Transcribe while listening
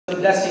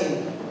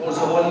Blessing of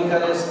the Holy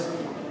Eucharist.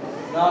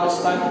 Now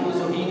it's time to do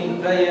the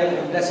healing prayer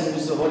and blessing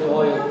with the holy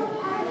oil.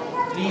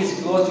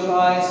 Please close your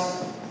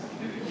eyes.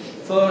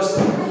 First,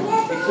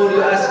 before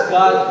you ask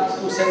God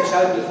to send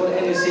Sharbel for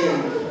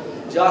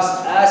anything,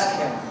 just ask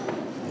Him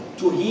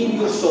to heal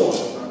your soul.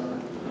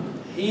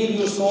 Heal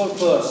your soul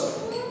first.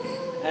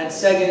 And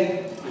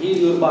second, heal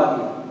your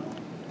body.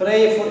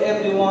 Pray for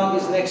everyone who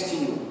is next to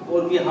you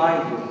or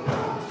behind you.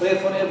 Pray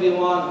for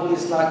everyone who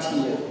is not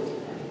here.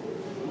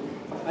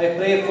 I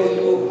pray for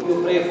you,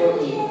 you pray for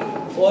me.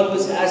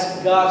 Always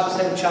ask God to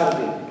send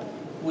Sharbel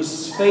with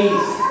faith,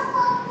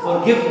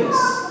 forgiveness,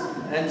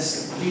 and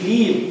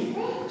belief,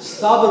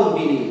 stubborn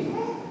belief,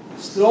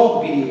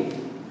 strong belief.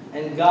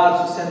 And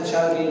God to send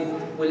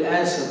Sharbel will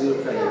answer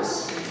your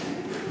prayers.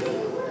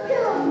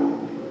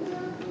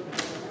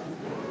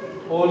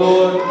 O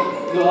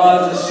Lord, you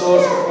are the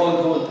source of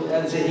all good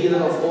and the healer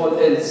of all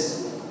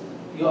ills.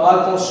 You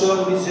are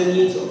concerned with the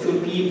needs of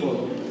your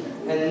people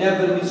and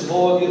never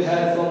withhold your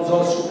hand from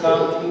those who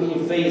come to you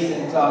in faith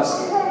and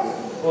trust.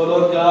 O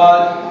Lord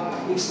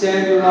God,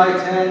 extend your right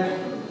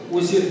hand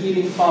with your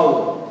healing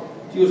power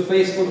to your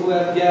faithful who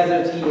have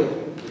gathered here.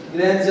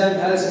 Grant them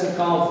health and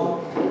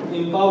comfort.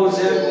 Empower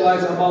them to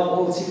rise above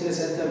all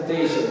sickness and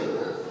temptation.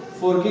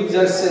 Forgive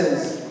their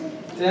sins.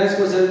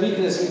 Transfer their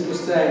weakness into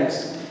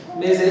strength.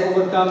 May they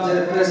overcome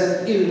their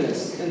present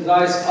illness and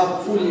rise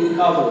up fully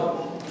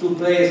recovered to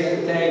praise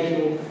and thank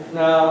you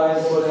now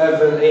and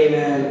forever.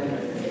 Amen.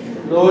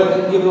 Lord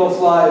and giver of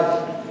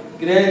life,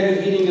 grant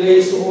your healing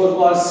grace to all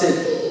who are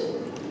sick,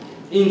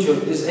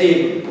 injured,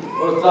 disabled,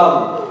 or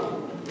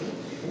troubled,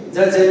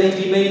 that they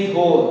may be made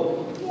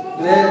whole.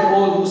 Grant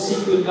all who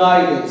seek your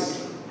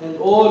guidance, and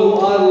all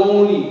who are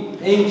lonely,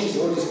 anxious,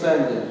 or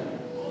despondent,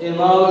 in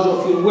knowledge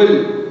of your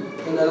will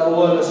and an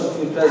awareness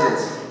of your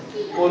presence.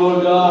 O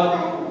Lord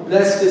God,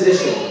 bless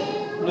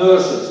physicians,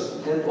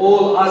 nurses, and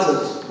all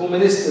others who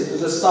minister to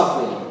the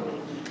suffering,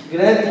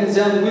 granting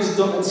them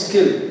wisdom and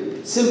skill,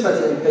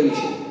 sympathy and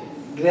patience.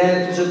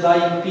 Grant to the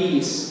dying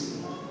peace.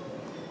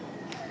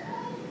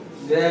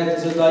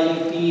 Grant to the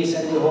dying peace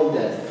and the whole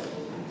death.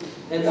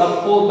 And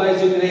uphold by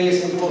the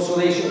grace and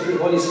consolation of your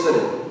Holy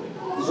Spirit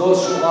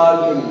those who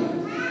are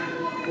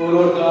bereaved. O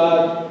Lord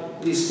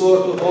God,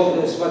 restore to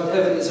wholeness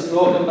whatever is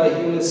broken by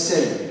human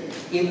sin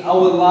in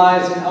our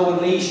lives, in our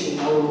nation, in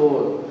our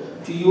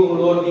world. To you, O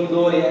Lord, be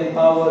glory and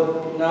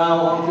power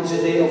now until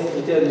the day of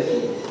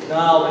eternity,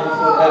 now and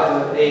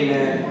forever.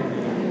 Amen.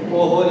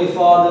 O Holy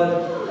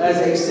Father, as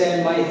I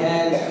extend my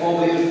hand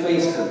over your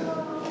faithful,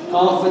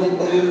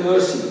 confident in your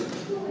mercy,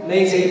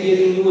 may they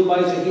be renewed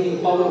by the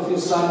healing power of your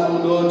Son, our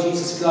Lord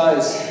Jesus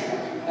Christ,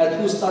 at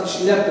whose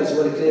touch lepers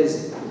were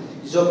cleansed,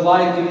 the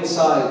blind given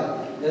sight,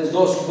 and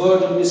those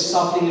burdened with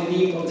suffering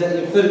relieved of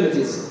their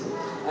infirmities.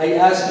 I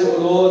ask you, O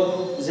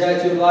Lord,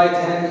 that your right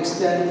hand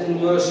extended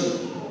in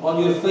mercy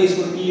on your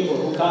faithful people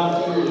who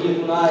come to you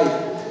here tonight,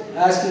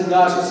 asking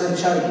God to send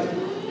Sharbel.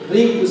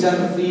 Bring to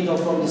them freedom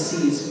from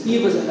disease,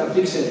 fevers, and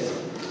afflictions,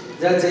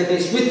 that they may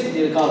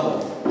swiftly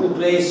recover to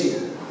praise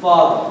you,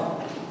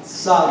 Father,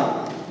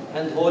 Son,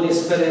 and Holy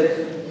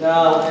Spirit,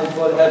 now and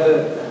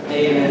forever.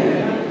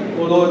 Amen.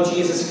 O Lord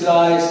Jesus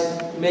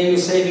Christ, may your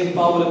saving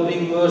power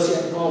bring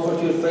mercy and comfort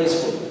to your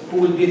faithful,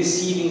 who will be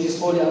receiving this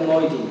holy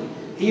anointing.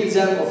 Heal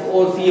them of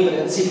all fever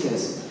and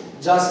sickness,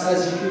 just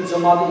as you cured the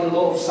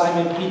mother-in-law of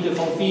Simon Peter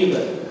from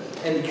fever,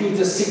 and cured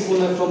the sick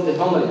woman from the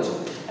hemorrhage,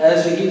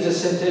 as you healed the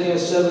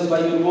centurion's servants by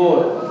your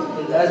word,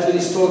 and as you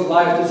restored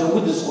life to the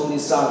widow's only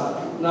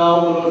son.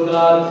 Now, O Lord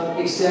God,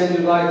 extend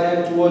your right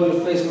hand toward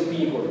your faithful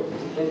people,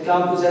 and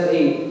come to their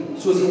aid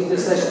through the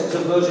intercession of the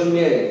Virgin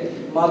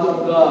Mary, Mother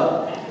of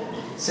God,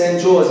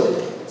 Saint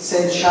Joseph,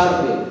 Saint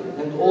Sharbel,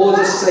 and all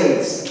the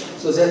saints,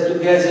 so that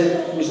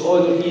together with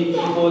all your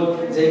people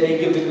they may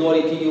give the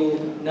glory to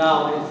you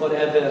now and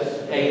forever.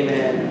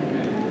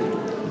 Amen.